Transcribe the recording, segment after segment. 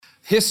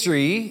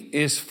History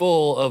is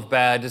full of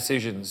bad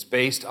decisions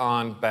based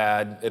on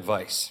bad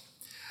advice.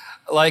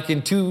 Like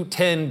in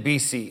 210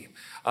 BC,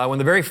 when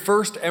the very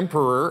first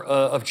emperor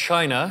of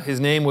China, his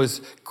name was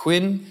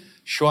Qin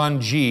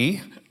Huangdi,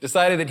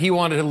 decided that he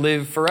wanted to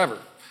live forever.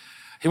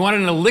 He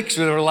wanted an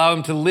elixir that would allow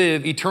him to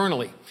live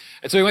eternally.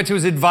 And so he went to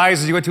his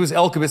advisors, he went to his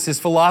alchemists, his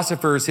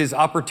philosophers, his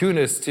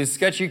opportunists, his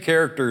sketchy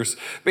characters,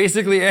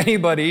 basically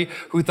anybody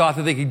who thought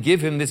that they could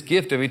give him this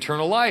gift of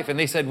eternal life. And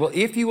they said, well,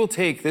 if you will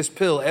take this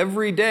pill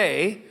every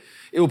day,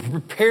 it will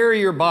prepare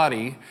your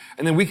body,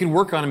 and then we can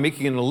work on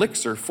making an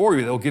elixir for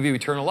you that will give you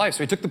eternal life.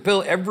 So he took the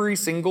pill every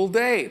single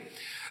day.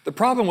 The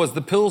problem was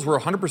the pills were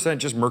 100%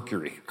 just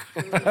mercury.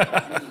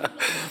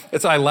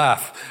 That's why I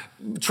laugh.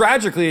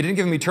 Tragically, it didn't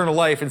give him eternal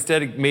life.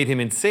 Instead, it made him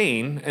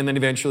insane and then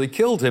eventually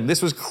killed him.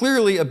 This was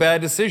clearly a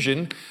bad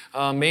decision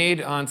made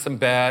on some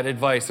bad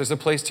advice. There's a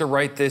place to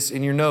write this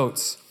in your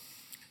notes.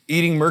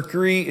 Eating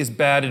mercury is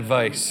bad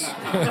advice.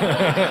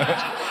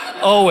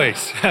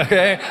 Always,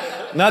 okay?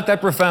 Not that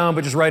profound,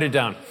 but just write it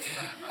down.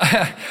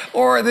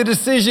 Or the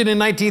decision in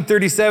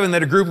 1937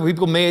 that a group of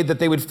people made that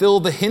they would fill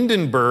the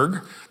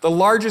Hindenburg, the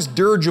largest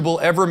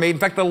dirigible ever made, in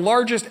fact, the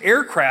largest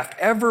aircraft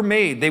ever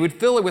made, they would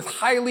fill it with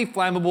highly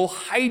flammable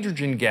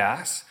hydrogen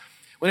gas,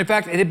 when in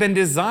fact it had been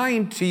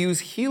designed to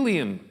use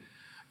helium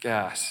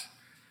gas,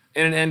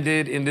 and it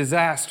ended in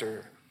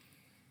disaster.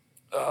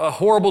 A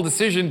horrible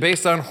decision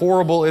based on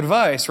horrible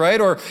advice, right?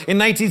 Or in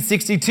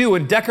 1962,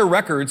 when Decca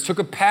Records took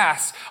a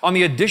pass on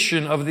the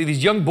addition of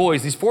these young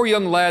boys, these 4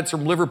 young lads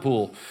from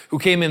Liverpool who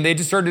came in, they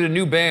just started a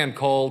new band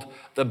called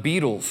the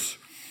Beatles.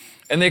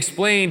 And they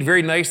explained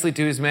very nicely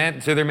to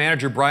their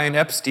manager, Brian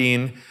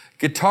Epstein,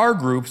 guitar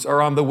groups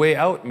are on the way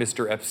out,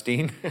 Mr.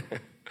 Epstein.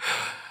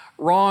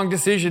 Wrong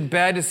decision,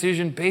 bad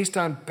decision based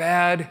on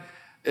bad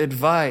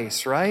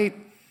advice, right?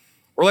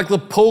 Or like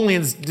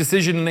Napoleon's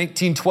decision in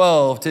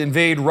 1812 to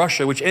invade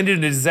Russia, which ended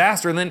in a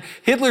disaster, and then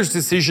Hitler's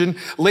decision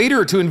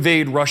later to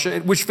invade Russia,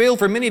 which failed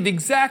for many of the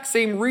exact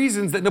same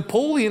reasons that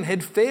Napoleon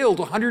had failed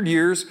 100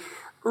 years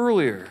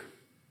earlier.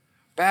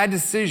 Bad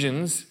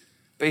decisions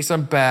based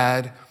on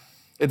bad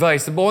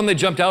advice. The one that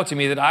jumped out to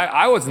me that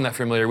I wasn't that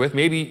familiar with,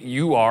 maybe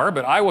you are,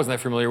 but I wasn't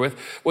that familiar with,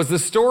 was the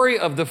story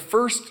of the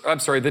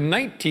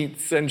 19th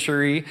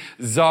century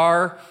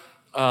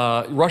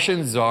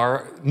Russian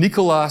Tsar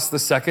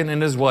Nicholas II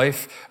and his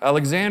wife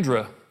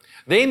Alexandra.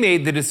 They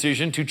made the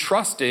decision to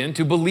trust in,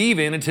 to believe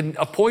in, and to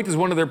appoint as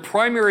one of their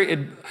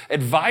primary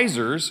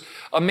advisors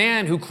a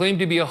man who claimed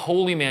to be a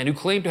holy man, who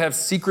claimed to have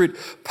secret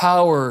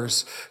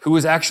powers, who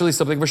was actually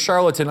something of a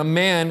charlatan, a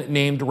man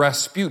named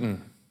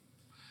Rasputin.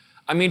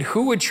 I mean,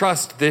 who would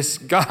trust this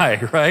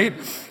guy, right?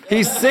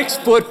 He's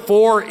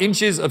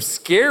 6'4" of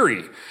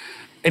scary.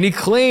 And he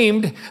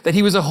claimed that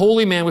he was a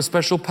holy man with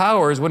special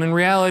powers, when in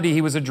reality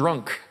he was a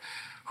drunk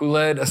who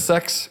led a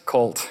sex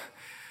cult.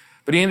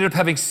 But he ended up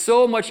having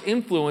so much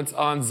influence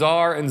on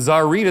Tsar and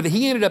Tsarina that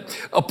he ended up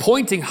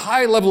appointing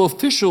high-level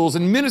officials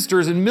and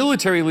ministers and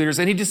military leaders,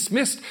 and he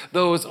dismissed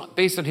those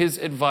based on his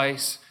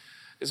advice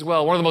as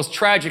well. One of the most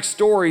tragic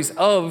stories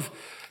of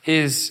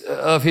his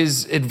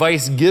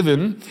advice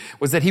given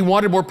was that he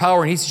wanted more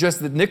power, and he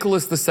suggested that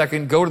Nicholas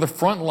II go to the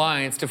front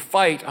lines to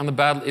fight in the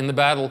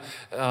battle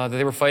that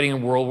they were fighting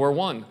in World War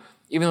I.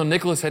 Even though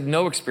Nicholas had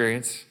no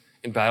experience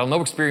in battle,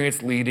 no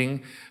experience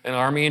leading an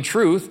army. In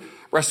truth,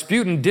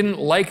 Rasputin didn't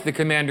like the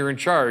commander in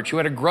charge, who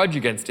had a grudge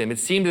against him. It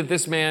seemed that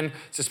this man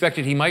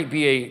suspected he might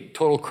be a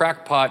total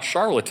crackpot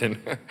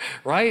charlatan,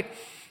 right?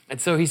 And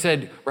so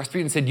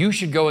Rasputin said, you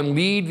should go and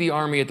lead the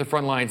army at the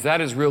front lines.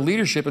 That is real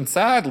leadership. And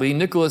sadly,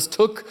 Nicholas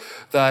took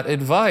that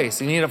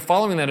advice. And he ended up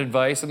following that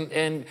advice,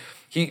 and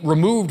he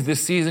removed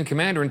this seasoned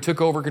commander and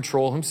took over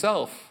control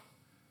himself.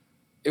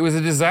 It was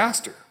a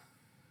disaster.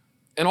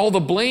 And all the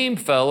blame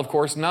fell, of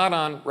course, not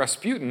on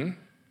Rasputin,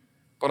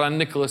 but on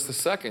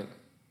Nicholas II.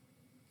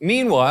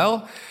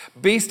 Meanwhile,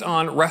 based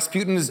on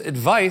Rasputin's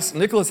advice,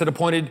 Nicholas had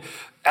appointed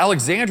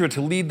Alexandra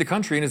to lead the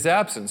country in his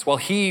absence while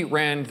he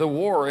ran the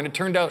war. And it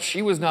turned out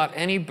she was not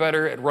any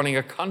better at running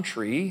a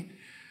country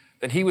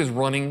than he was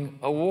running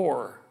a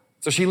war.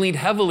 So she leaned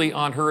heavily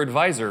on her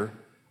advisor,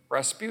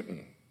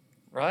 Rasputin,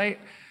 right?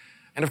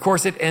 And of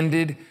course, it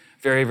ended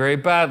very, very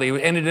badly.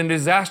 It ended in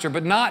disaster,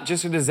 but not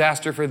just a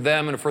disaster for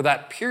them and for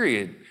that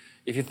period,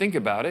 if you think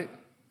about it.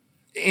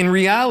 In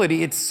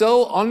reality, it's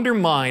so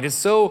undermined, it's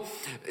so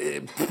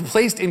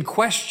placed in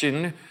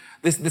question,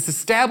 this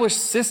established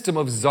system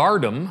of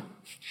tsardom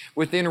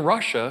within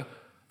Russia,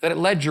 that it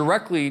led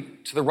directly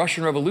to the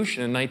Russian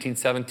Revolution in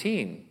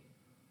 1917,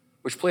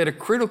 which played a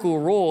critical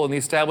role in the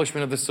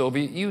establishment of the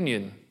Soviet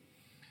Union,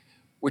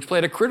 which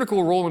played a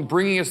critical role in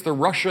bringing us the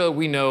Russia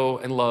we know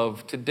and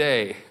love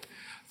today.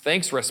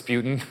 Thanks,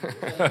 Rasputin.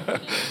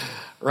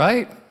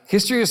 Right?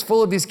 History is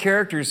full of these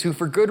characters who,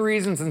 for good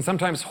reasons and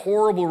sometimes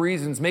horrible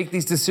reasons, make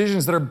these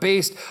decisions that are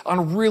based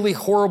on really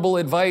horrible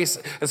advice.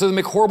 And so they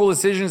make horrible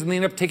decisions and they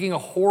end up taking a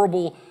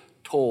horrible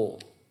toll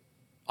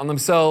on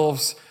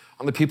themselves,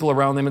 on the people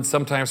around them, and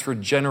sometimes for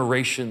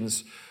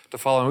generations to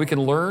follow. And we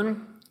can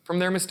learn from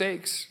their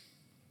mistakes,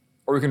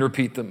 or we can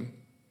repeat them.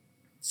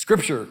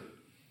 Scripture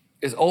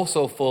is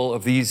also full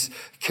of these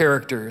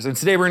characters. And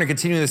today we're going to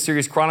continue this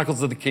series,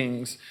 Chronicles of the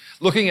Kings,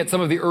 looking at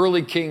some of the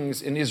early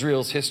kings in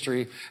Israel's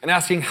history and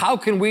asking, how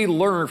can we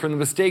learn from the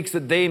mistakes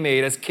that they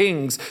made as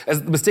kings,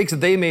 as the mistakes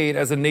that they made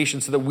as a nation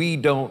so that we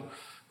don't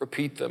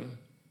repeat them?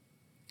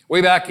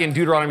 Way back in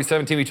Deuteronomy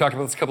 17, we talked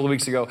about this a couple of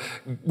weeks ago.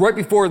 Right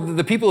before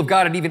the people of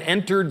God had even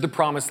entered the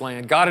promised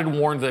land, God had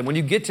warned them, when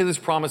you get to this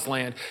promised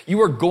land,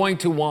 you are going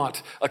to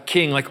want a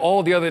king, like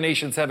all the other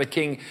nations have a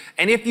king.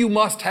 And if you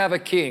must have a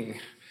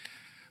king,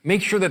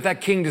 make sure that that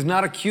king does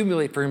not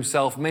accumulate for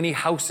himself many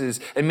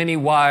houses and many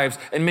wives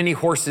and many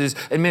horses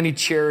and many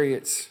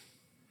chariots.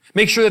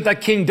 Make sure that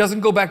that king doesn't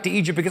go back to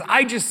Egypt, because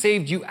I just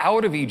saved you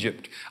out of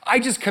Egypt. I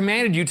just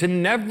commanded you to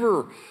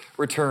never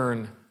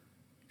return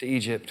to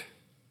Egypt.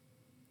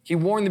 He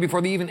warned them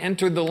before they even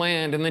entered the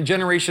land. And then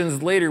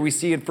generations later, we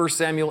see in 1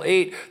 Samuel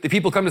 8, the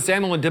people come to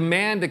Samuel and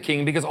demand a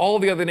king because all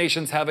the other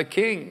nations have a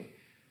king.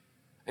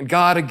 And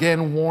God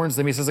again warns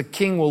them. He says, a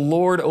king will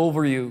lord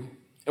over you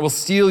and will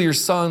steal your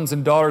sons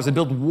and daughters and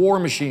build war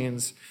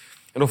machines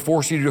and will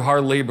force you to do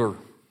hard labor.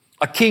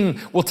 A king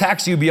will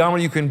tax you beyond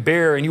what you can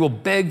bear, and you will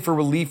beg for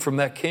relief from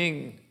that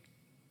king.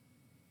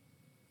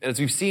 And as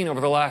we've seen over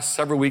the last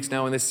several weeks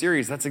now in this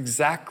series, that's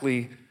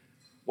exactly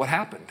what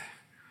happened.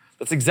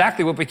 That's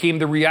exactly what became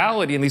the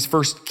reality in these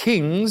first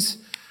kings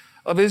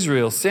of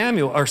Israel.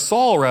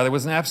 Saul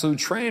was an absolute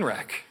train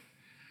wreck.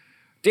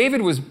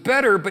 David was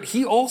better, but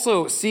he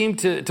also seemed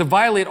to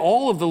violate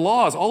all of the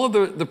laws, all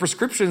of the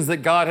prescriptions that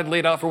God had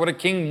laid out for what a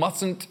king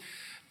mustn't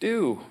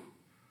do.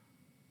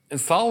 And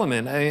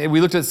Solomon,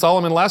 we looked at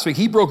Solomon last week.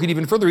 He broke it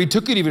even further. He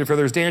took it even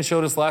further, as Dan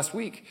showed us last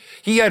week.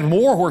 He had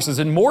more horses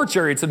and more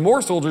chariots and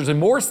more soldiers and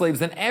more slaves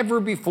than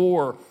ever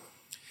before.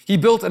 He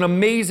built an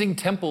amazing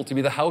temple to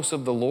be the house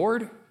of the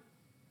Lord,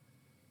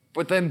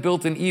 but then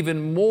built an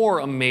even more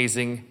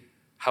amazing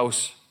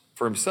house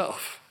for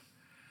himself,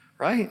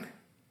 right?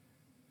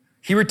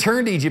 He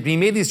returned to Egypt and he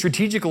made these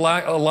strategic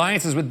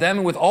alliances with them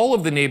and with all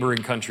of the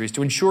neighboring countries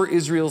to ensure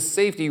Israel's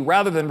safety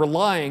rather than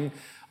relying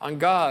on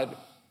God.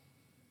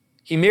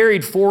 He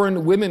married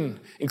foreign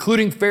women,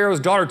 including Pharaoh's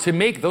daughter, to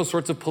make those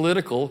sorts of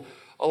political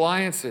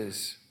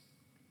alliances.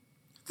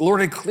 The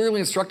Lord had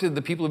clearly instructed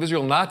the people of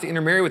Israel not to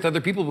intermarry with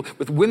other people,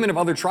 with women of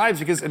other tribes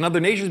and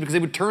other nations, because they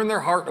would turn their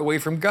heart away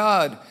from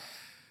God.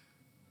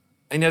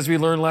 And as we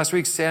learned last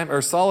week,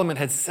 Solomon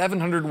had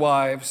 700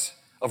 wives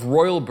of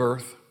royal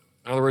birth,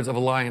 in other words, of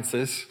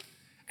alliances,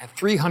 and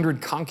 300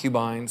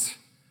 concubines.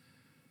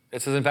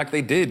 It says, in fact,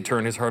 they did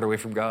turn his heart away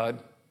from God.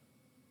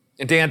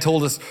 And Dan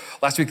told us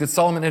last week that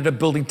Solomon ended up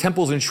building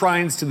temples and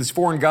shrines to these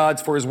foreign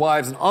gods for his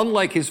wives. And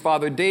unlike his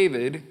father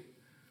David,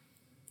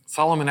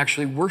 Solomon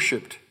actually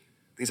worshiped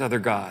these other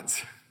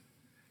gods.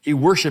 He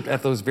worshiped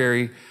at those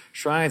very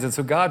shrines. And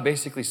so God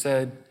basically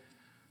said,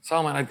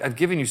 Solomon, I've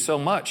given you so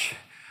much.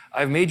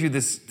 I've made you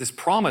this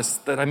promise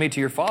that I made to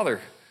your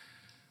father.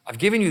 I've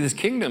given you this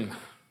kingdom,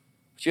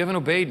 but you haven't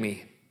obeyed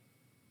me.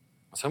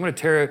 So I'm going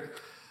to tear it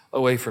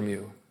away from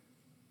you.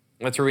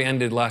 And that's where we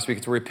ended last week.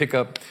 It's where we pick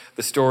up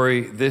the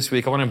story this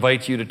week. I want to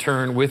invite you to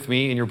turn with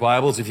me in your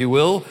Bibles, if you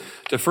will,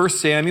 to 1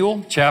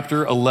 Samuel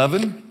chapter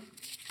 11.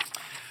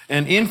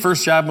 And in 1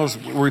 Samuel,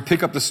 where we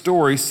pick up the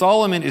story,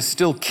 Solomon is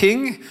still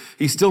king.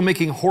 He's still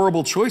making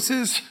horrible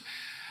choices.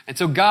 And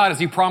so God, as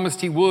he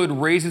promised he would,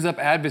 raises up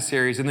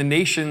adversaries in the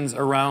nations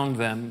around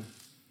them.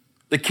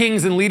 The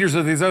kings and leaders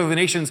of these other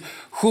nations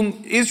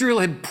whom Israel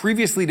had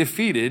previously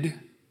defeated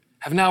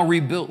have now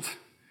rebuilt,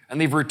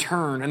 and they've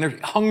returned, and they're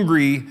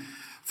hungry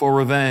for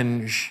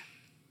revenge.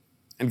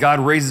 And God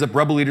raises up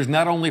rebel leaders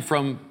not only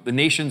from the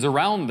nations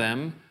around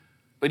them,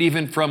 but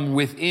even from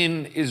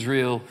within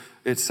Israel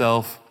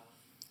itself.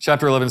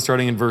 Chapter 11,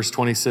 starting in verse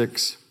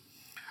 26.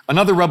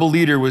 Another rebel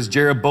leader was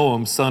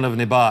Jeroboam, son of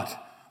Nebat,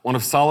 one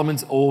of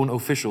Solomon's own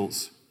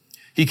officials.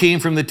 He came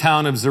from the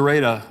town of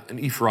Zereda in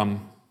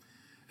Ephraim,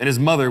 and his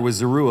mother was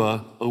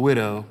Zeruiah, a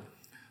widow.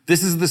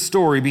 This is the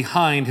story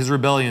behind his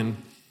rebellion.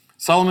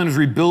 Solomon was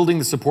rebuilding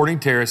the supporting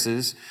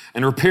terraces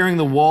and repairing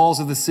the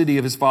walls of the city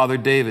of his father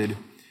David.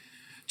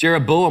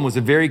 Jeroboam was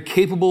a very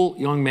capable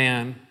young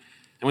man,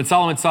 and when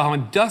Solomon saw how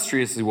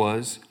industrious he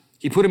was,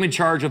 he put him in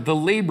charge of the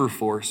labor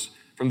force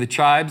from the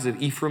tribes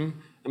of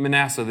Ephraim and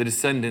Manasseh, the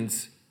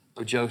descendants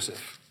of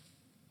Joseph.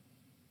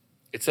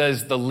 It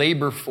says the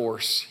labor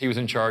force he was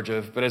in charge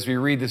of, but as we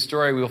read this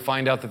story, we will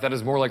find out that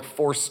is more like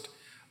forced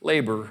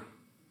labor,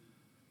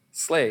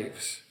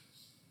 slaves.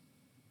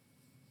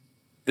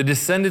 The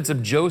descendants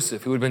of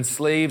Joseph, who had been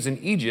slaves in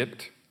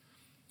Egypt,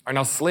 are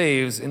now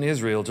slaves in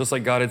Israel, just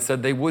like God had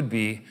said they would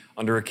be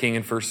under a king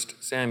in 1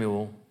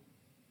 Samuel.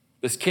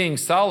 This king,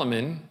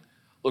 Solomon,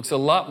 looks a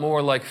lot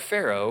more like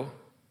Pharaoh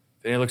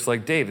than he looks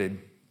like David.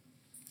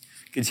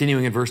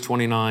 Continuing in verse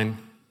 29.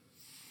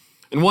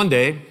 And one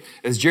day,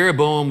 as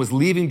Jeroboam was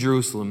leaving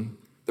Jerusalem,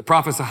 the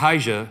prophet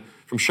Ahijah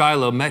from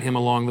Shiloh met him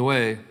along the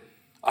way.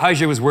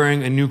 Ahijah was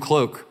wearing a new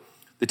cloak.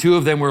 The two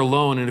of them were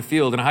alone in a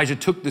field, and Ahijah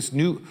took this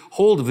new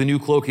hold of the new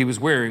cloak he was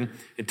wearing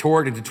and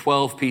tore it into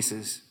 12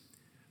 pieces.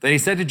 Then he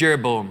said to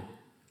Jeroboam,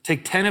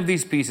 "Take 10 of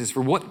these pieces,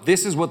 for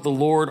this is what the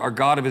Lord, our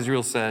God of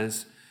Israel,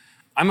 says.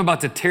 I'm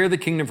about to tear the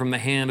kingdom from the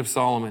hand of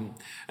Solomon,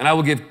 and I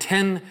will give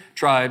 10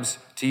 tribes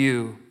to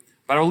you.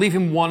 But I will leave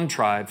him 1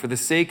 tribe for the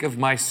sake of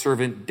my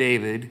servant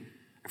David,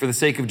 for the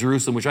sake of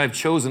Jerusalem, which I have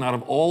chosen out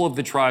of all of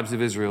the tribes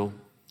of Israel.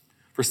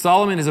 For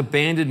Solomon has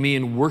abandoned me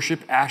and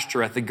worshiped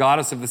Ashtoreth, the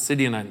goddess of the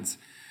Sidonians,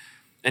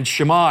 and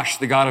Shamash,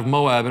 the god of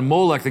Moab, and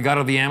Molech, the god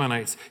of the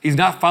Ammonites. He's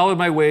not followed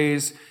my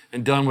ways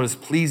and done what is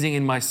pleasing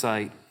in my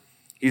sight.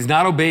 He's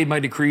not obeyed my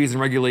decrees and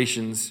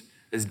regulations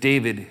as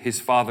David, his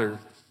father,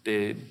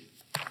 did.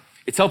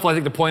 It's helpful, I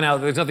think, to point out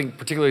that there's nothing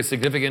particularly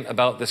significant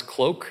about this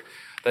cloak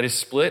that is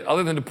split,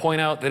 other than to point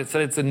out that it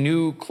said it's a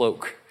new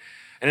cloak.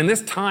 And in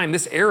this time,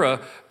 this era,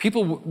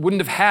 people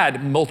wouldn't have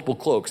had multiple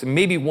cloaks, and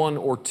maybe 1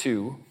 or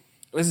 2.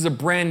 This is a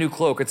brand new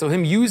cloak. And so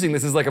him using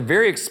this is like a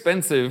very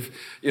expensive,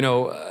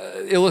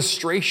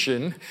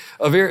 illustration,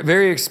 a very,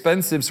 very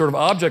expensive sort of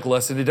object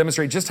lesson to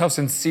demonstrate just how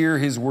sincere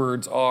his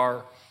words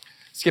are.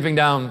 Skipping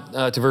down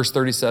to verse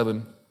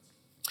 37.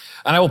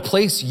 And I will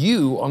place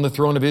you on the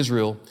throne of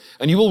Israel,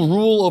 and you will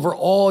rule over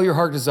all your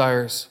heart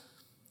desires.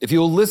 If you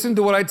will listen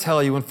to what I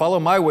tell you and follow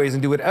my ways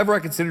and do whatever I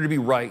consider to be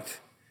right,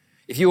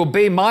 if you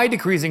obey my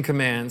decrees and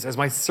commands, as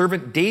my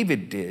servant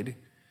David did,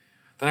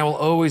 then I will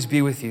always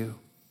be with you.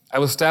 I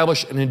will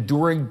establish an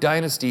enduring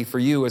dynasty for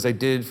you as I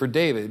did for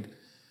David,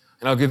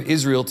 and I'll give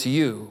Israel to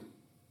you.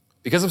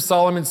 Because of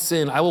Solomon's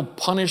sin, I will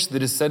punish the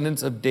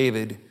descendants of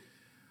David,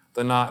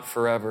 though not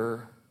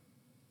forever.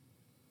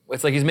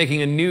 It's like he's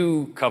making a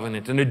new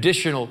covenant, an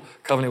additional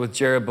covenant with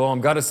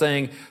Jeroboam. God is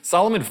saying,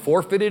 Solomon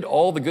forfeited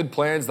all the good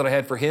plans that I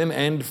had for him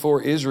and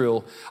for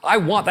Israel.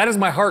 That is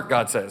my heart,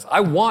 God says. I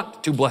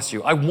want to bless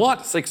you. I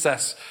want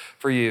success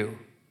for you.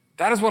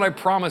 That is what I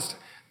promised.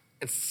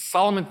 And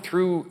Solomon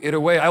threw it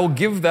away. I will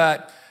give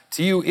that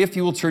to you if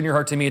you will turn your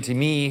heart to me and to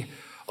me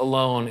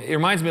alone. It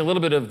reminds me a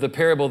little bit of the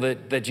parable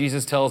that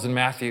Jesus tells in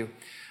Matthew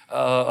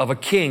of a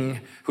king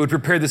who had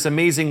prepared this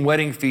amazing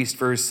wedding feast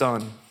for his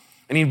son.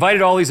 And he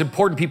invited all these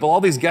important people,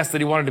 all these guests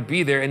that he wanted to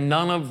be there, and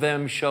none of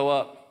them show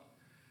up.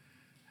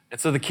 And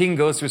so the king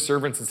goes to his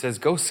servants and says,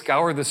 go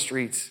scour the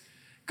streets.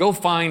 Go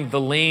find the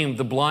lame,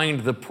 the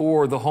blind, the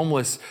poor, the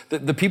homeless,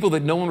 the people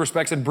that no one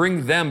respects, and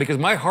bring them, because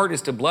my heart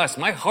is to bless.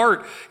 My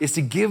heart is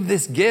to give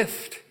this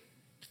gift.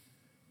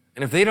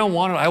 And if they don't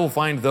want it, I will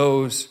find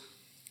those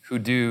who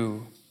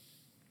do.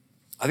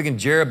 I think in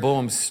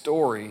Jeroboam's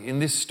story, in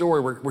this story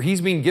where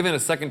he's being given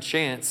a second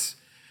chance,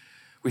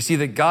 we see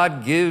that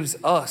God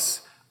gives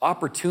us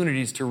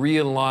opportunities to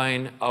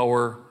realign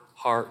our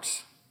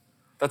hearts.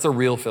 That's a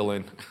real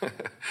fill-in.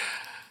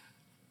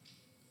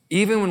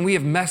 Even when we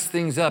have messed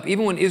things up,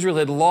 even when Israel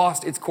had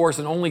lost its course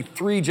in only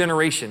 3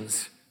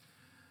 generations,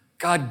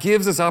 God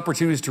gives us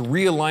opportunities to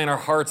realign our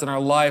hearts and our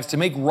lives, to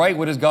make right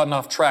what has gotten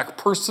off track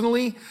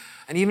personally,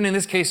 and even in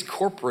this case,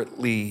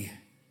 corporately.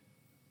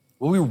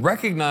 Will we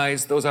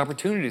recognize those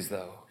opportunities,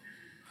 though?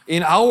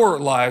 In our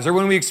lives, or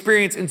when we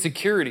experience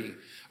insecurity,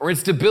 or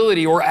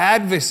instability, or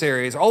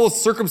adversaries, all those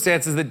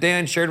circumstances that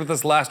Dan shared with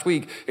us last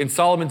week in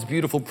Solomon's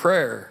beautiful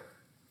prayer.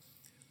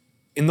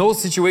 In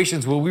those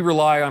situations, will we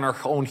rely on our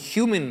own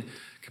human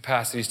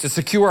capacities to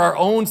secure our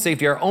own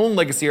safety, our own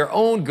legacy, our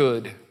own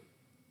good?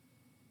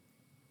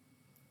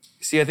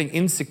 You see, I think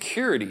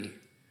insecurity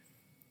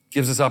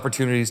gives us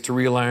opportunities to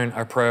realign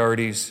our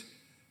priorities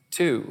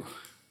too.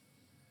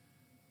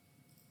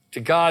 To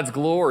God's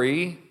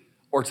glory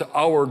or to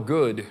our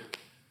good,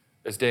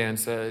 as Dan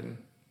said.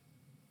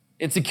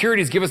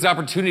 Insecurities give us an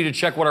opportunity to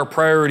check what our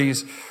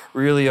priorities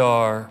really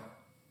are.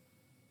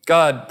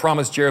 God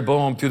promised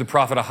Jeroboam through the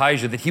prophet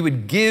Ahijah that he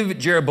would give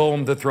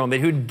Jeroboam the throne, that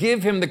he would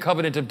give him the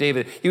covenant of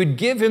David. He would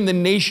give him the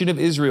nation of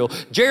Israel.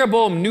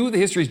 Jeroboam knew the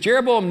histories.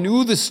 Jeroboam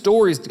knew the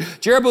stories.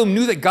 Jeroboam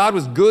knew that God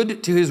was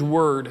good to his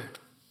word.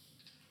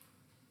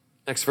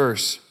 Next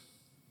verse.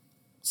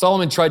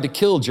 Solomon tried to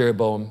kill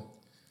Jeroboam,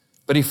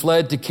 but he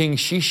fled to King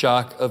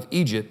Shishak of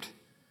Egypt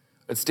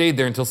and stayed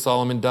there until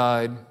Solomon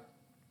died.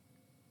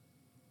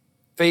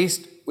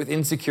 Faced with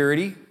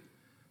insecurity,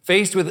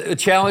 faced with a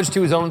challenge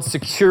to his own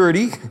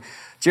security,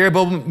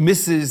 Jeroboam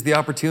misses the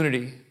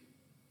opportunity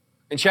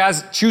and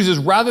chooses,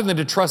 rather than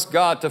to trust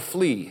God, to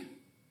flee.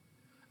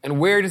 And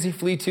where does he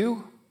flee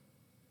to?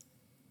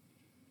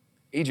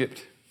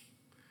 Egypt.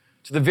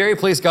 To the very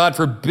place God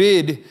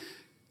forbid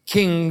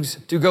kings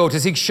to go, to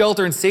seek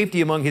shelter and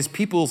safety among his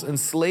peoples and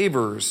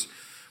slavers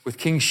with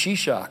King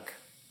Shishak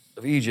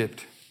of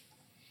Egypt.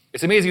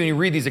 It's amazing when you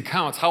read these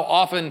accounts how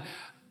often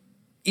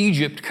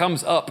Egypt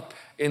comes up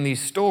in these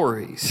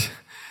stories.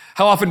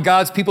 How often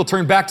God's people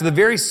turn back to the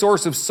very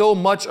source of so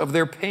much of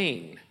their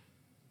pain.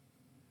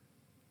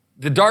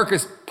 The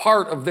darkest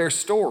part of their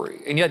story.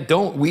 And yet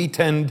don't we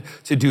tend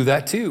to do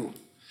that too?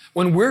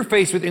 When we're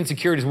faced with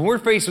insecurities, when we're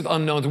faced with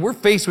unknowns, when we're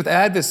faced with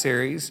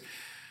adversaries,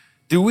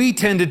 do we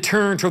tend to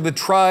turn toward the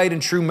tried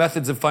and true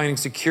methods of finding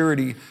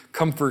security,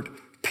 comfort,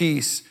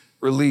 peace,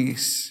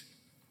 release,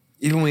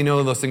 even when we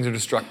know those things are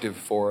destructive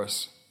for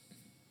us?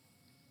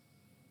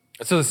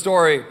 And so the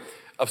story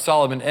of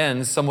Solomon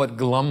ends somewhat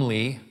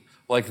glumly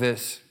like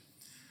this.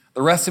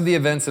 The rest of the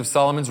events of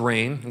Solomon's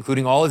reign,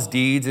 including all his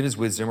deeds and his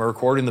wisdom, are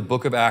recorded in the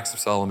book of Acts of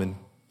Solomon.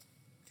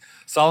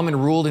 Solomon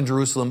ruled in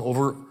Jerusalem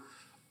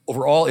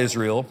over all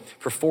Israel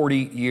for 40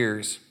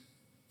 years.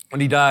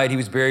 When he died, he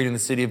was buried in the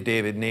city of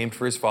David, named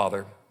for his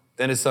father.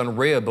 Then his son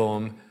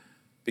Rehoboam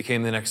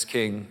became the next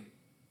king.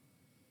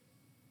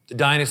 The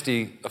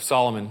dynasty of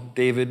Solomon,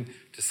 David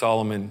to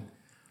Solomon,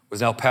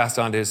 was now passed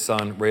on to his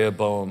son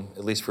Rehoboam,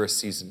 at least for a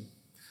season.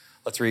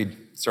 Let's read,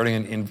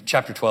 starting in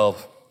chapter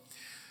 12.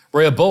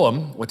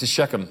 Rehoboam went to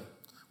Shechem,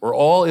 where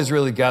all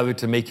Israel had gathered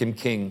to make him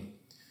king.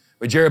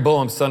 When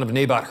Jeroboam, son of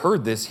Nebat,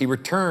 heard this, he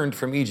returned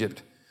from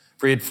Egypt,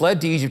 for he had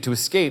fled to Egypt to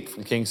escape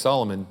from King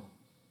Solomon.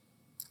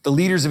 The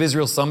leaders of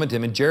Israel summoned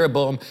him, and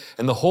Jeroboam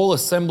and the whole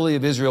assembly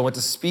of Israel went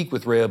to speak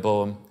with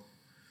Rehoboam.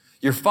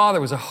 Your father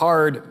was a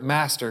hard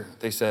master,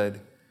 they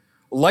said.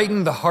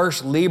 Lighten the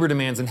harsh labor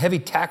demands and heavy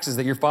taxes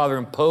that your father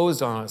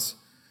imposed on us.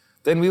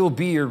 Then we will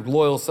be your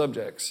loyal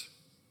subjects.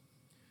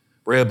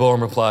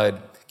 Rehoboam replied,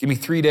 give me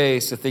 3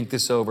 days to think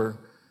this over,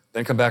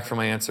 then come back for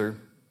my answer.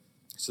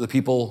 So the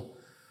people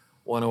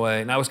went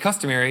away. Now it was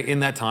customary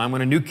in that time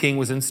when a new king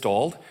was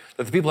installed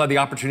that the people had the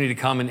opportunity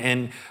to come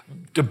and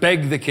to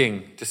beg the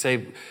king to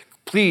say,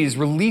 please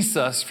release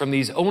us from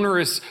these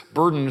onerous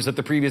burdens that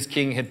the previous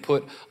king had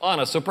put on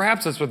us. So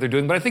perhaps that's what they're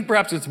doing, but I think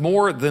perhaps it's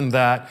more than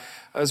that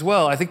as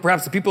well. I think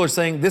perhaps the people are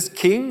saying this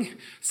king,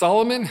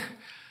 Solomon,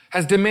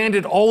 has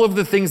demanded all of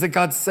the things that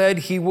God said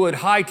he would.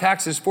 High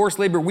taxes, forced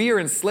labor. We are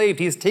enslaved.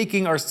 He is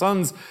taking our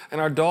sons and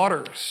our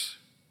daughters.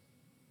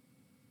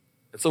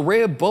 And so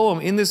Rehoboam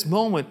in this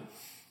moment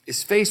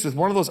is faced with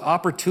one of those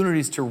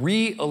opportunities to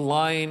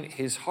realign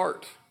his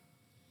heart,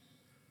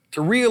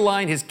 to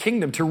realign his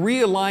kingdom, to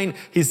realign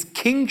his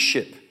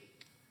kingship.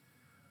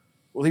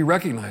 Will he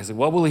recognize it?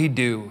 What will he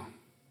do?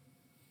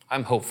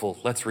 I'm hopeful.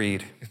 Let's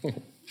read.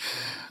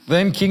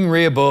 Then King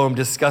Rehoboam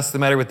discussed the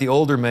matter with the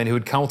older men who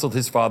had counseled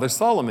his father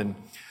Solomon.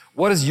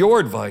 What is your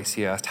advice,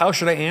 he asked. How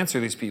should I answer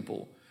these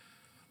people?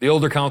 The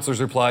older counselors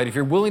replied, if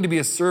you're willing to be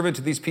a servant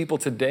to these people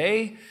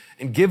today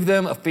and give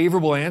them a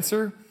favorable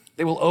answer,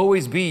 they will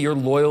always be your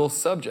loyal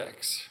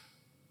subjects.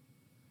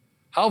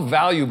 How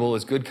valuable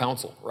is good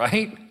counsel,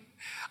 right?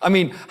 I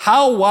mean,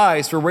 how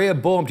wise for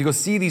Rehoboam to go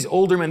see these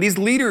older men, these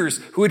leaders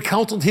who had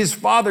counseled his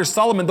father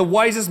Solomon, the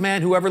wisest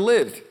man who ever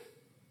lived.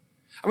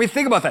 I mean,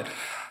 think about that.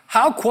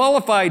 How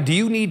qualified do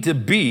you need to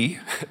be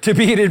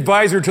an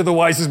advisor to the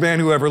wisest man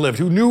who ever lived,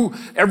 who knew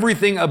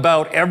everything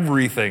about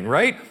everything,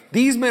 right?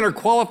 These men are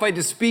qualified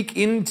to speak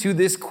into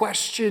this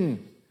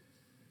question.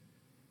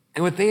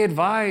 And what they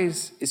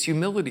advise is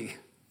humility.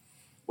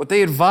 What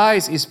they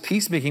advise is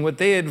peacemaking. What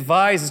they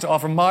advise is to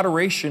offer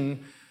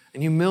moderation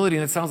and humility.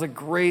 And it sounds like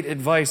great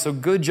advice. So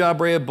good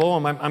job,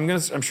 Rehoboam. I'm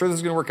sure this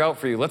is going to work out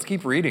for you. Let's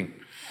keep reading.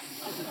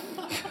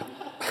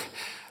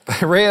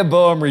 But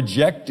Rehoboam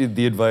rejected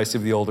the advice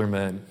of the older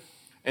men.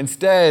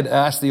 Instead,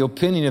 asked the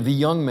opinion of the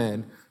young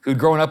men who had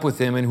grown up with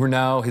him and who were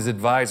now his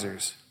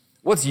advisors.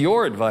 What's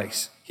your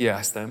advice? He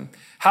asked them.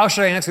 How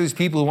should I answer these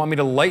people who want me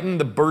to lighten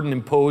the burden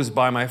imposed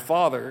by my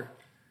father?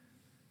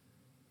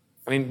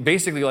 I mean,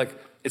 basically, like,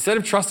 instead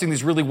of trusting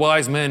these really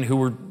wise men who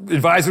were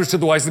advisors to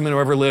the wisest men who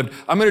ever lived,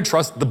 I'm going to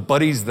trust the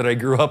buddies that I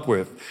grew up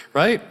with,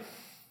 right?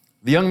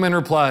 The young men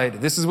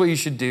replied, this is what you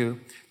should do.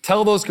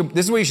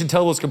 This is what you should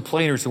tell those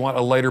complainers who want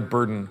a lighter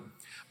burden.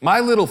 My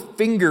little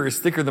finger is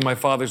thicker than my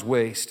father's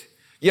waist.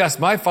 Yes,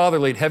 my father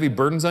laid heavy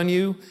burdens on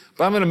you,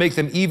 but I'm going to make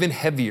them even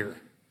heavier.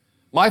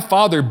 My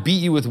father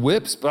beat you with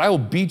whips, but I will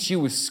beat you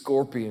with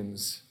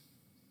scorpions.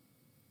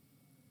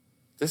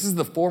 This is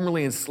the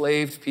formerly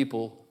enslaved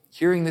people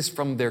hearing this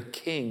from their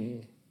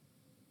king.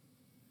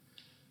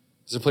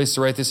 There's a place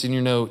to write this in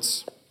your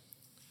notes.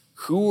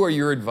 Who are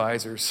your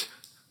advisors?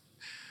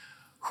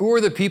 Who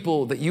are the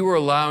people that you are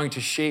allowing to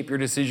shape your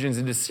decisions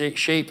and to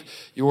shape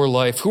your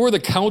life? Who are the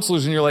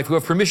counselors in your life who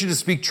have permission to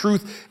speak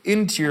truth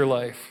into your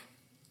life?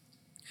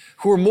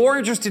 Who are more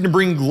interested in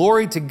bringing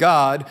glory to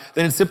God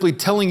than in simply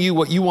telling you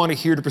what you want to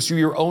hear to pursue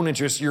your own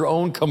interests, your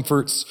own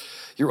comforts,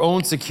 your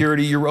own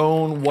security, your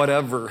own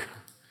whatever?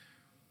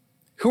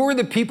 Who are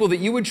the people that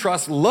you would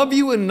trust love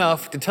you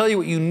enough to tell you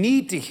what you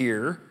need to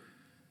hear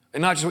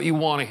and not just what you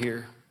want to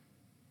hear?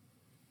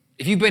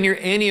 If you've been here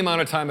any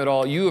amount of time at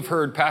all, you have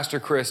heard Pastor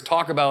Chris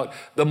talk about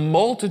the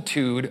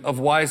multitude of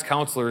wise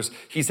counselors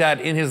he's had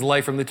in his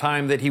life from the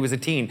time that he was a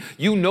teen.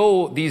 You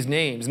know these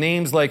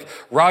names like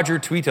Roger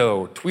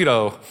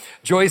Tweeto,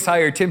 Joyce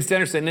Heyer, Tim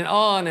Stenderson, and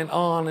on and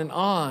on and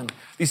on.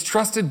 These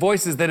trusted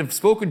voices that have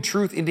spoken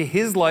truth into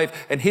his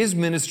life and his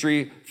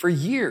ministry for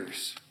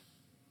years.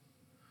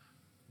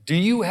 Do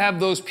you have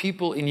those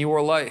people in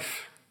your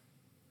life?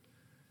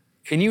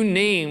 Can you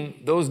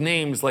name those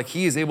names like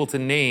he is able to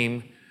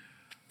name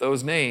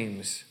those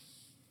names?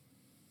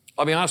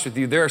 I'll be honest with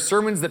you, there are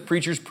sermons that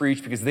preachers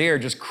preach because they are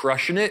just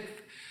crushing it.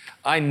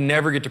 I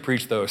never get to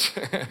preach those.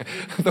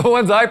 The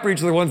ones I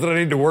preach are the ones that I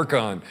need to work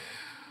on.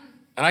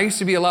 And I used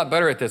to be a lot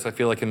better at this, I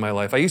feel like, in my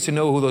life. I used to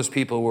know who those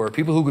people were.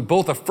 People who could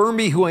both affirm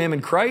me who I am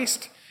in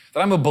Christ,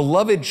 that I'm a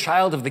beloved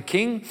child of the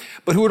King,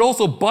 but who would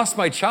also bust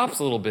my chops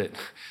a little bit.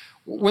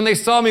 When they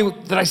saw me,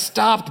 that I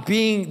stopped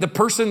being the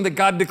person that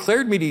God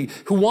declared me to be,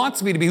 who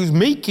wants me to be, who's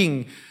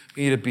making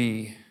me to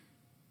be.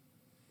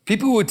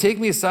 People who would take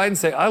me aside and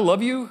say, I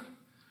love you,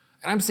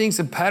 and I'm seeing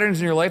some patterns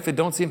in your life that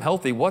don't seem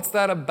healthy. What's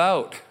that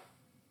about?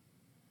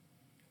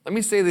 Let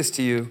me say this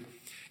to you.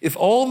 If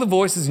all the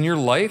voices in your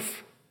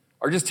life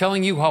are just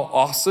telling you how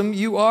awesome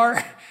you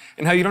are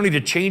and how you don't need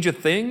to change a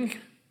thing,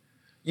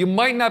 you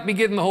might not be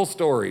getting the whole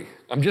story.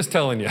 I'm just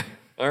telling you,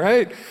 all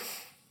right?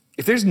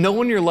 If there's no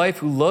one in your life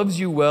who loves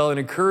you well and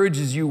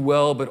encourages you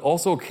well, but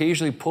also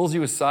occasionally pulls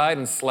you aside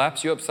and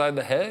slaps you upside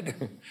the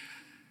head,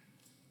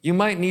 you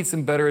might need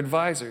some better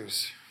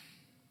advisors.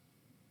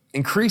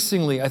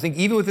 Increasingly, I think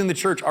even within the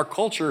church, our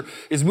culture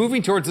is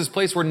moving towards this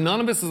place where none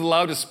of us is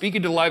allowed to speak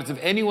into the lives of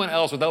anyone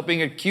else without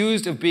being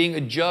accused of being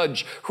a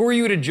judge. Who are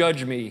you to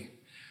judge me?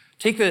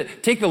 Take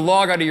the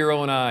log out of your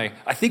own eye.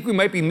 I think we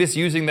might be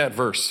misusing that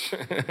verse.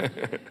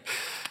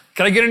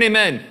 Can I get an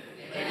amen?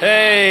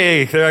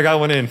 Hey, there, I got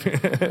one in.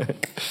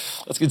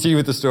 Let's continue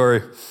with the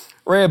story.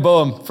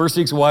 Rehoboam first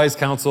seeks wise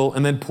counsel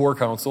and then poor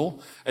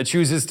counsel and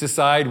chooses to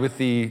side with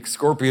the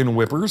scorpion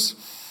whippers.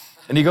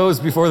 And he goes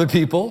before the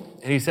people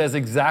and he says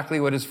exactly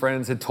what his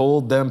friends had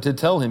told them to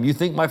tell him. You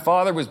think my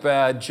father was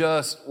bad?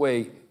 Just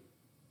wait.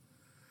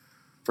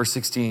 Verse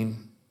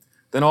 16.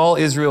 Then all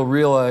Israel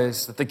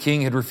realized that the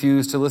king had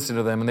refused to listen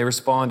to them, and they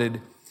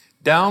responded,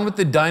 down with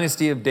the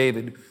dynasty of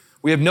David.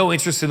 We have no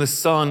interest in the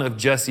son of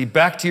Jesse.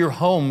 Back to your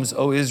homes,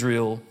 O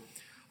Israel.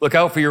 Look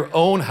out for your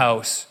own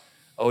house,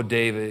 O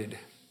David.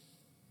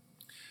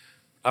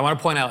 I want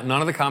to point out,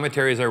 none of the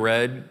commentaries I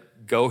read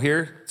go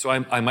here, so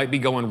I might be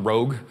going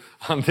rogue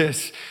on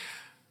this.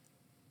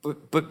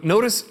 But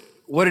notice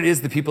what it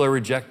is the people are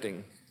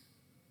rejecting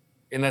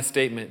in that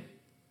statement.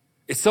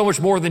 It's so much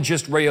more than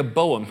just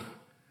Rehoboam.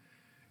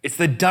 It's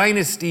the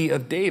dynasty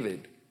of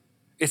David.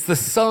 It's the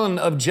son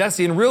of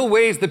Jesse. In real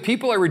ways, the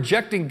people are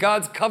rejecting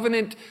God's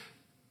covenant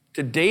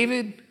to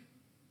David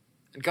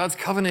and God's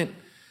covenant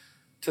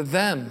to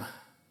them.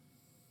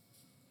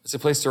 It's a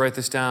place to write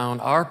this down.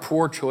 Our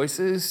poor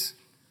choices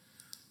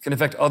can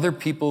affect other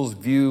people's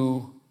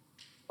view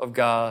of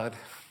God.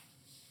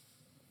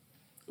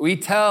 We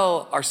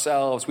tell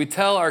ourselves, we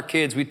tell our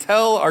kids, we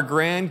tell our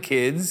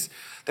grandkids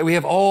that we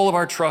have all of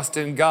our trust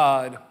in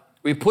God.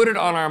 We put it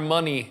on our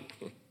money.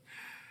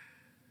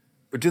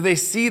 But do they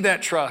see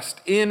that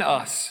trust in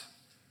us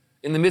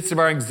in the midst of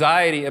our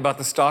anxiety about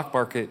the stock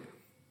market,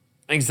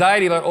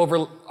 anxiety about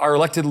our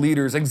elected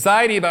leaders,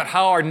 anxiety about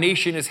how our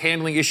nation is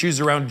handling issues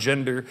around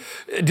gender?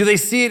 Do they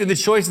see it in the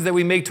choices that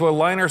we make to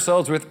align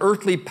ourselves with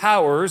earthly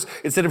powers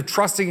instead of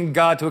trusting in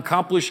God to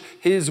accomplish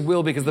his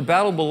will? Because the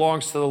battle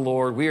belongs to the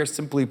Lord. We are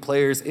simply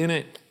players in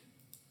it.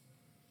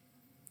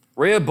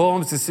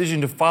 Rehoboam's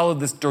decision to follow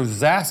this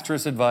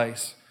disastrous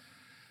advice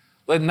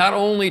led not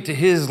only to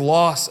his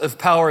loss of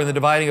power in the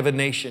dividing of a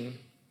nation,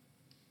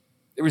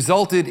 it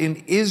resulted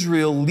in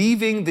Israel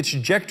leaving the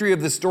trajectory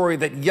of the story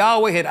that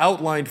Yahweh had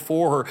outlined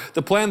for her,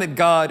 the plan that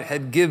God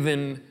had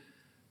given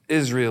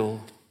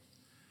Israel.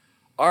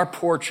 Our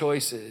poor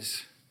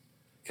choices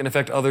can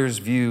affect others'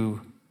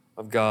 view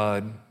of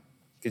God.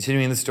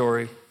 Continuing the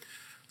story.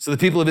 So the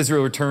people of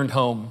Israel returned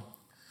home,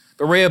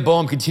 but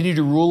Rehoboam continued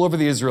to rule over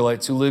the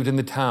Israelites who lived in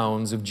the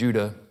towns of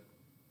Judah.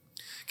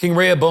 King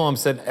Rehoboam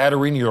sent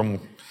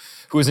Adoniram,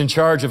 who was in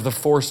charge of the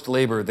forced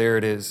labor, there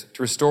it is,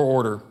 to restore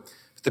order.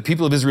 The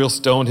people of Israel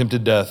stoned him to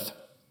death.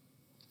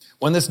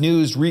 When this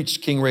news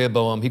reached King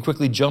Rehoboam, he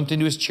quickly jumped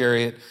into his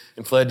chariot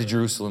and fled to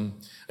Jerusalem.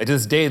 And to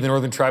this day, the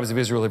northern tribes of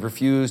Israel have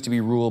refused to be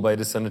ruled by a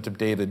descendant of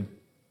David.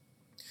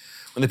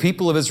 When the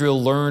people of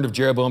Israel learned of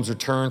Jeroboam's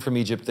return from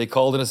Egypt, they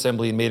called an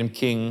assembly and made him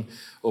king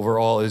over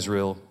all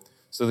Israel.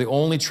 So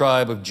only the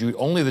tribe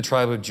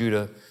of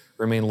Judah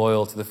remained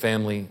loyal to the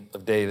family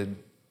of David.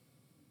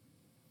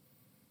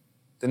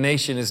 The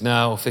nation is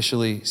now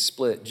officially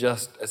split,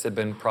 just as had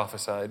been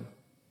prophesied.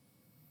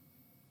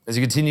 As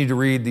you continue to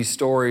read these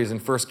stories in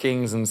 1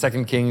 Kings and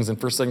 2 Kings and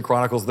 1st, 2nd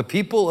Chronicles, the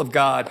people of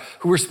God,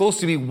 who were supposed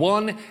to be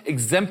one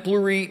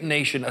exemplary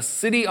nation, a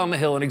city on the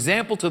hill, an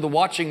example to the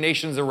watching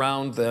nations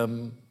around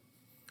them,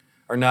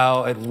 are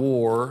now at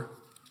war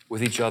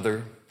with each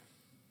other.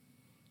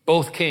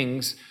 Both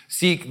kings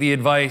seek the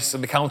advice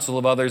and the counsel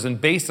of others,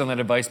 and based on that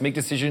advice, make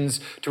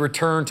decisions to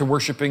return to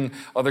worshiping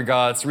other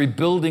gods, to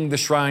rebuilding the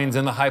shrines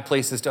and the high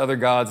places to other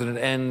gods, and it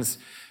ends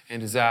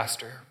in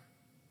disaster.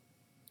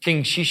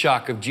 King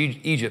Shishak of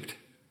Egypt,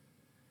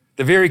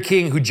 the very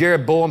king who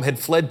Jeroboam had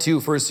fled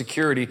to for his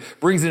security,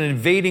 brings an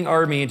invading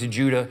army into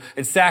Judah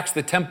and sacks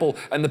the temple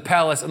and the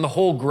palace and the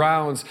whole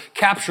grounds,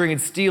 capturing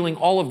and stealing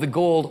all of the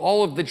gold,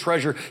 all of the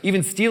treasure,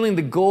 even stealing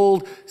the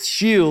gold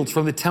shields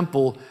from the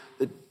temple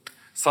that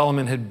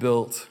Solomon had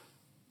built.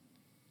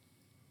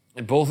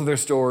 And both of their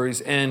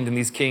stories end in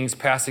these kings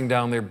passing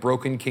down their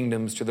broken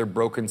kingdoms to their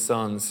broken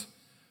sons,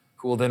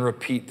 who will then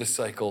repeat the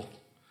cycle.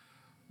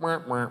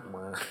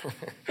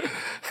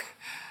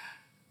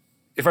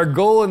 If our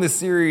goal in this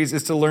series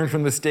is to learn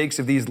from the mistakes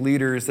of these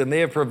leaders, then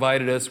they have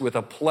provided us with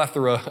a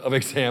plethora of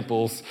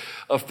examples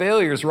of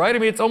failures, right? I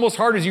mean, it's almost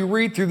hard as you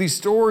read through these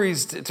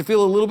stories to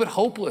feel a little bit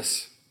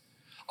hopeless.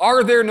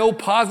 Are there no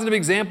positive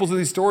examples of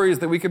these stories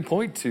that we can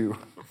point to?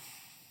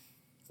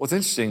 What's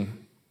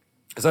interesting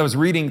As I was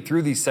reading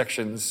through these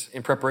sections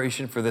in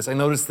preparation for this, I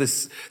noticed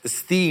this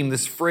theme,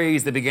 this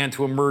phrase that began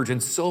to emerge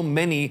in so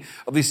many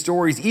of these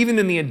stories. Even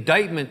in the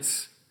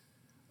indictments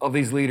of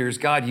these leaders,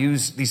 God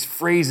used these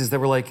phrases that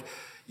were like,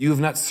 "You have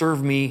not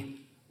served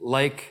me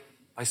like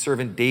my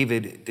servant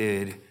David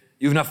did.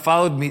 You have not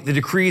followed me, the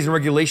decrees and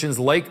regulations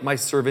like my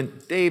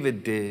servant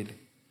David did.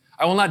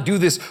 I will not do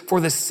this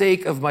for the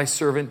sake of my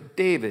servant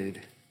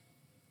David."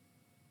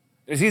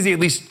 It's easy, at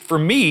least for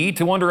me,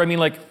 to wonder,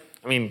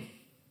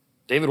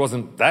 David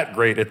wasn't that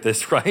great at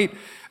this, right?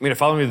 At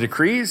following the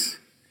decrees.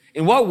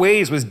 In what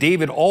ways was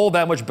David all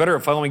that much better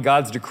at following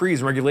God's decrees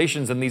and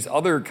regulations than these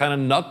other kind of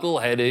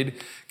knuckle-headed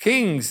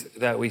kings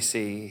that we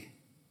see?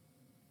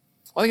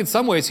 Well, I think in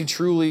some ways he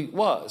truly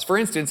was. For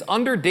instance,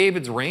 under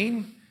David's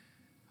reign,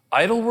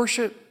 idol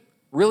worship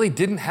really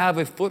didn't have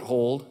a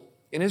foothold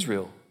in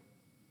Israel.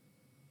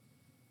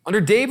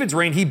 Under David's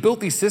reign, he built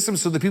these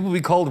systems so that people would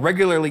be called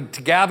regularly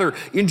to gather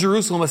in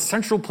Jerusalem, a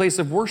central place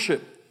of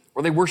worship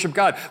where they worship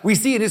God. We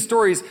see in his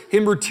stories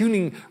him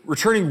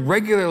returning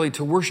regularly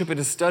to worship and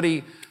to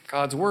study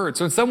God's word.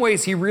 So in some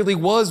ways, he really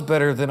was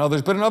better than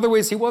others, but in other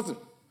ways, he wasn't.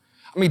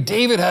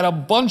 David had a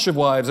bunch of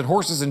wives and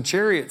horses and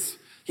chariots.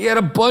 He had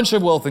a bunch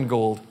of wealth and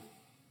gold.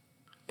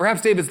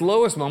 Perhaps David's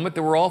lowest moment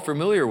that we're all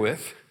familiar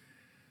with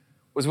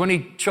was when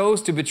he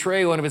chose to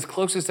betray one of his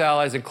closest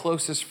allies and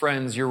closest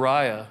friends,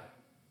 Uriah,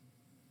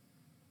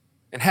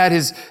 and had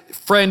his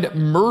friend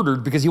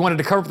murdered because he wanted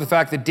to cover up the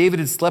fact that David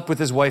had slept with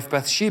his wife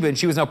Bathsheba, and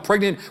she was now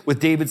pregnant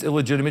with David's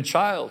illegitimate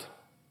child.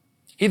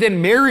 He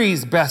then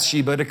marries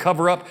Bathsheba to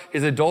cover up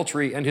his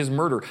adultery and his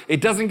murder.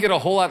 It doesn't get a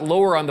whole lot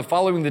lower on the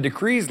following the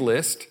decrees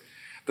list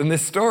than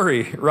this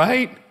story,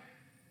 right?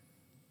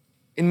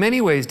 In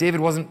many ways, David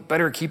wasn't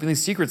better at keeping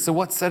these secrets, so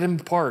what set him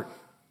apart?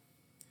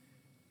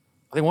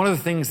 I think one of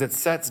the things that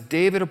sets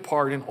David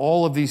apart in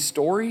all of these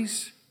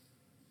stories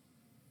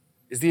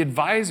is the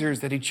advisors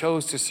that he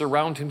chose to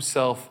surround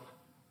himself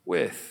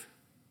with.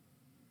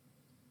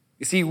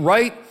 You see,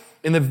 right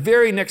in the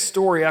very next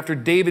story after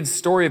David's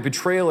story of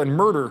betrayal and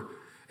murder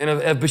and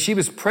of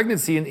Bathsheba's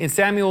pregnancy in 2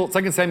 Samuel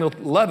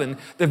 11,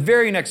 the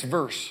very next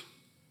verse,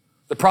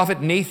 the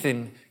prophet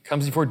Nathan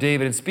comes before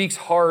David and speaks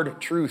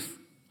hard truth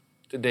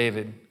to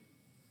David.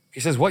 He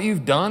says, what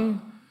you've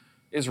done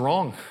is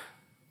wrong.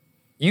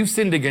 You've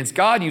sinned against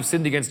God, you've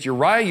sinned against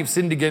Uriah, you've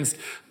sinned against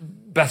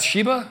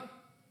Bathsheba.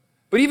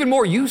 But even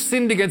more, you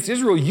sinned against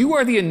Israel. You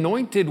are the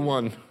anointed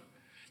one.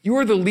 You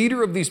are the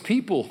leader of these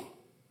people.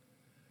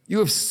 You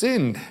have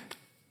sinned.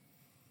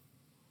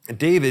 And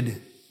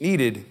David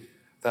needed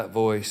that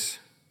voice.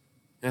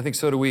 And I think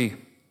so do we.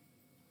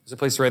 There's a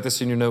place to write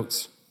this in your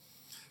notes.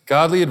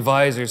 Godly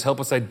advisors help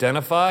us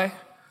identify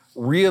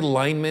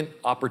realignment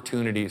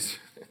opportunities.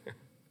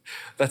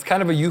 That's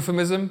kind of a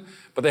euphemism,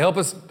 but they help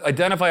us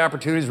identify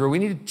opportunities where we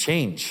need to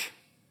change.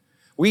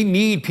 We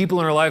need people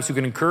in our lives who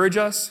can encourage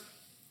us.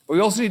 We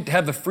also need to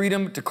have the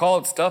freedom to call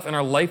out stuff in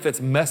our life that's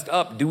messed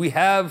up. Do we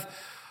have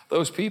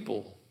those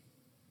people?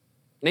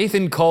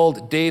 Nathan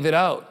called David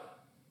out.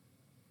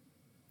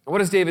 And what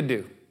does David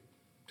do?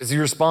 Does he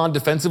respond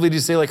defensively to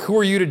say, who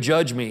are you to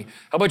judge me?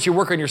 How about you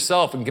work on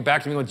yourself and get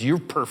back to me once you're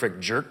perfect,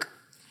 jerk?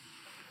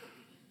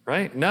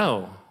 Right?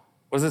 No.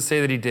 What does it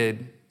say that he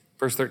did?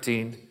 Verse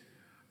 13.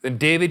 Then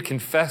David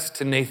confessed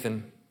to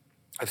Nathan,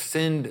 I've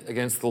sinned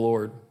against the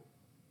Lord.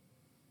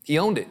 He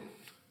owned it.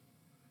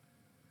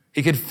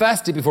 He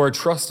confessed it before a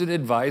trusted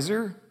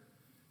advisor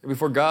and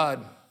before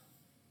God.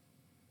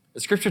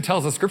 The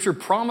scripture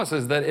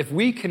promises that if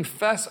we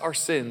confess our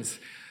sins,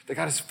 that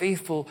God is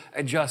faithful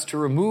and just to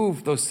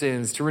remove those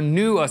sins, to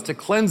renew us, to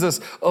cleanse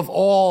us of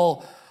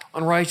all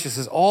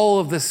unrighteousness, all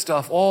of this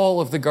stuff, all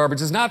of the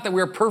garbage. It's not that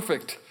we are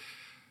perfect.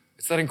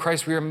 It's that in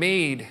Christ we are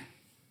made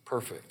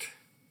perfect.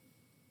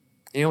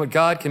 You know what?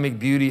 God can make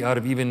beauty out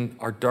of even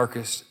our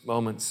darkest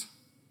moments.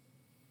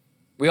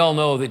 We all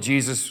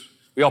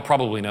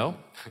probably know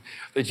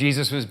that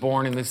Jesus was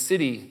born in the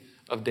city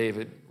of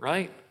David,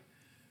 right?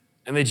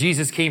 And that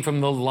Jesus came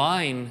from the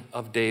line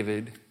of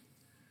David.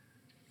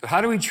 But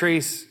how do we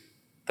trace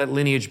that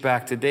lineage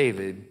back to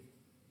David?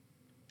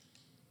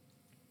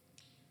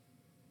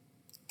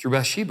 Through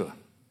Bathsheba,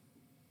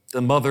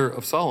 the mother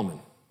of Solomon.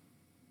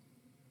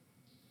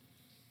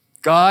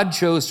 God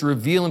chose to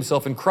reveal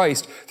himself in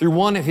Christ through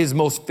one of his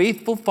most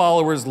faithful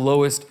followers'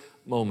 lowest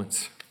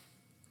moments.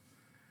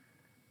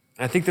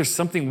 And I think there's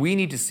something we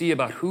need to see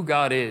about who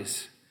God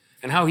is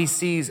and how he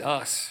sees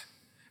us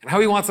and how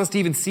he wants us to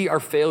even see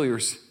our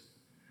failures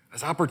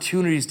as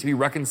opportunities to be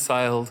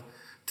reconciled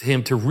to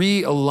him, to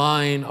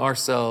realign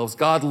ourselves.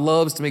 God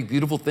loves to make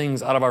beautiful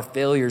things out of our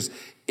failures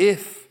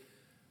if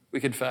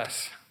we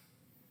confess.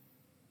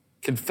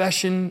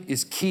 Confession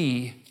is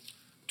key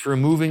to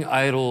removing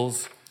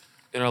idols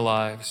in our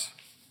lives.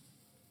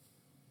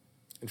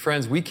 And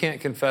friends, we can't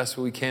confess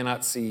what we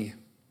cannot see.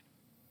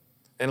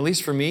 And at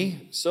least for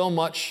me, so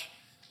much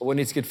of what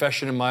needs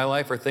confession in my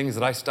life are things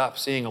that I stopped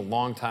seeing a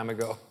long time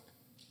ago.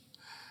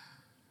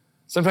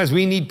 Sometimes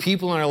we need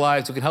people in our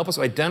lives who can help us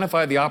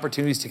identify the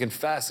opportunities to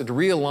confess and to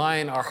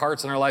realign our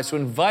hearts and our lives, to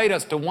invite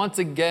us to once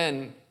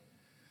again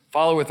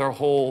follow with our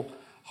whole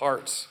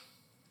hearts.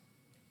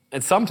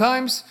 And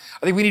sometimes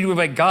I think we need to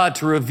invite God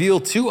to reveal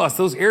to us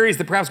those areas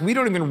that perhaps we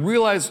don't even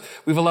realize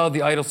we've allowed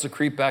the idols to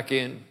creep back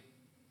in.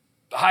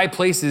 The high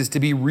places to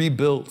be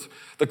rebuilt.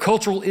 The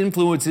cultural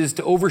influences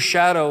to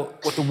overshadow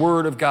what the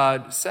Word of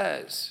God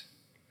says.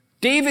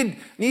 David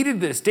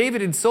needed this.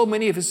 David, in so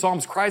many of his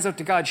Psalms, cries out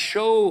to God,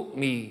 show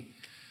me.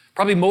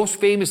 Probably most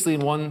famously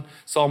in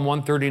Psalm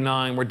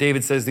 139, where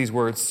David says these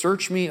words,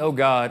 search me, O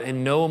God,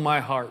 and know my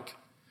heart.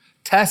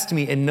 Test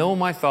me and know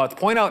my thoughts.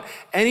 Point out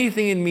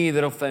anything in me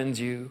that offends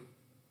you,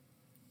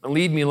 and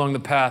lead me along the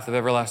path of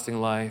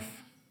everlasting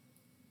life.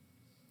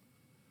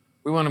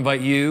 We want to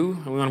invite you,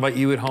 and we want to invite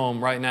you at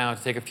home right now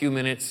to take a few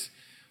minutes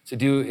to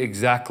do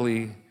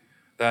exactly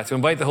that, to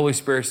invite the Holy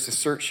Spirit to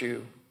search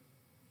you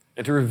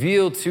and to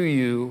reveal to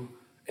you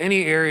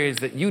any areas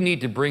that you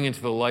need to bring into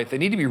the light. They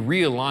need to be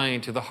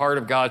realigned to the heart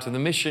of God, to the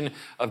mission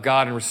of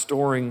God in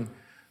restoring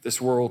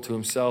this world to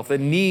himself, that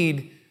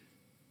need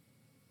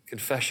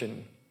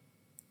confession.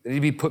 They need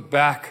to be put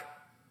back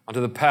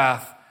onto the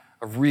path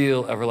of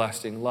real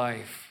everlasting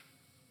life.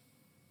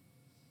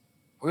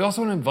 We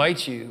also want to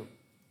invite you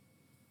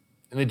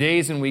in the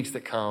days and weeks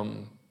that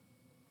come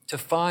to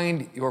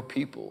find your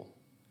people.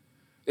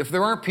 If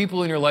there aren't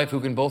people in your life who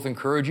can both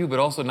encourage you but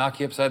also knock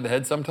you upside the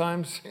head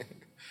sometimes,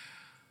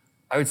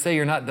 I would say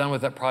you're not done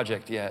with that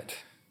project yet.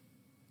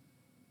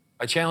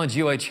 I challenge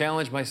you, I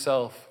challenge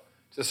myself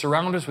to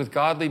surround us with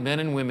godly men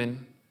and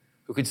women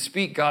who could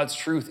speak God's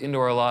truth into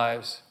our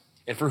lives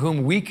and for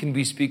whom we can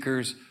be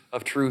speakers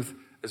of truth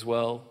as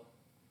well.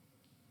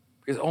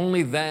 Because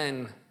only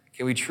then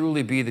can we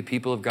truly be the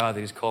people of God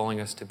that he's calling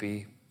us to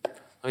be.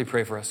 Let me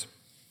pray for us.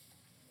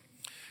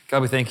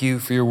 God, we thank you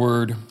for your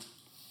word.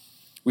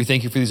 We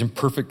thank you for these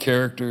imperfect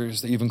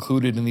characters that you've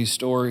included in these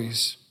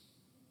stories.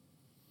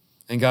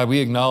 And God, we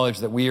acknowledge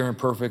that we are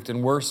imperfect,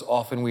 and worse,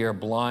 often we are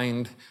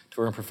blind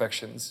to our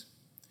imperfections.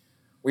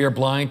 We are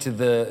blind to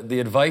the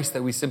advice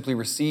that we simply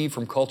receive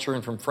from culture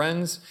and from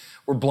friends.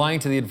 We're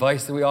blind to the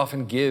advice that we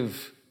often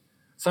give,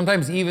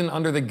 sometimes even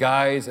under the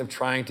guise of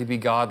trying to be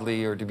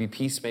godly or to be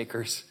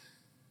peacemakers.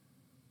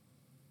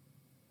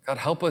 God,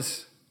 help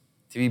us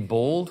to be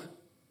bold,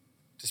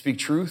 to speak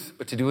truth,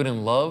 but to do it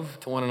in love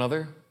to one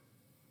another.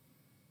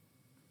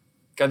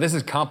 God, this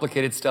is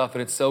complicated stuff,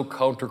 and it's so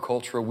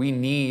countercultural. We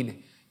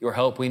need your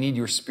help. We need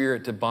your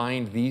Spirit to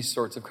bind these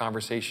sorts of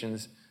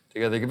conversations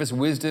together. Give us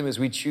wisdom as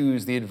we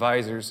choose the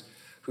advisors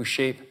who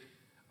shape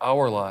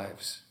our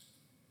lives.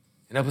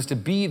 And help us to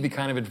be the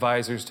kind of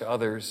advisors to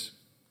others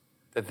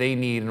that they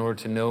need in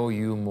order to know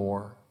you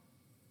more.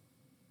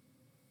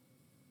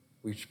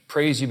 We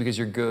praise you because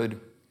you're good,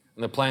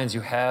 and the plans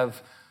you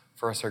have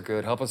for us are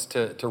good. Help us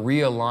to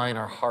realign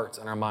our hearts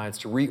and our minds,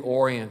 to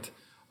reorient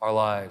our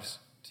lives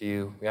to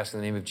you. We ask in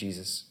the name of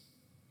Jesus.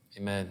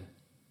 Amen.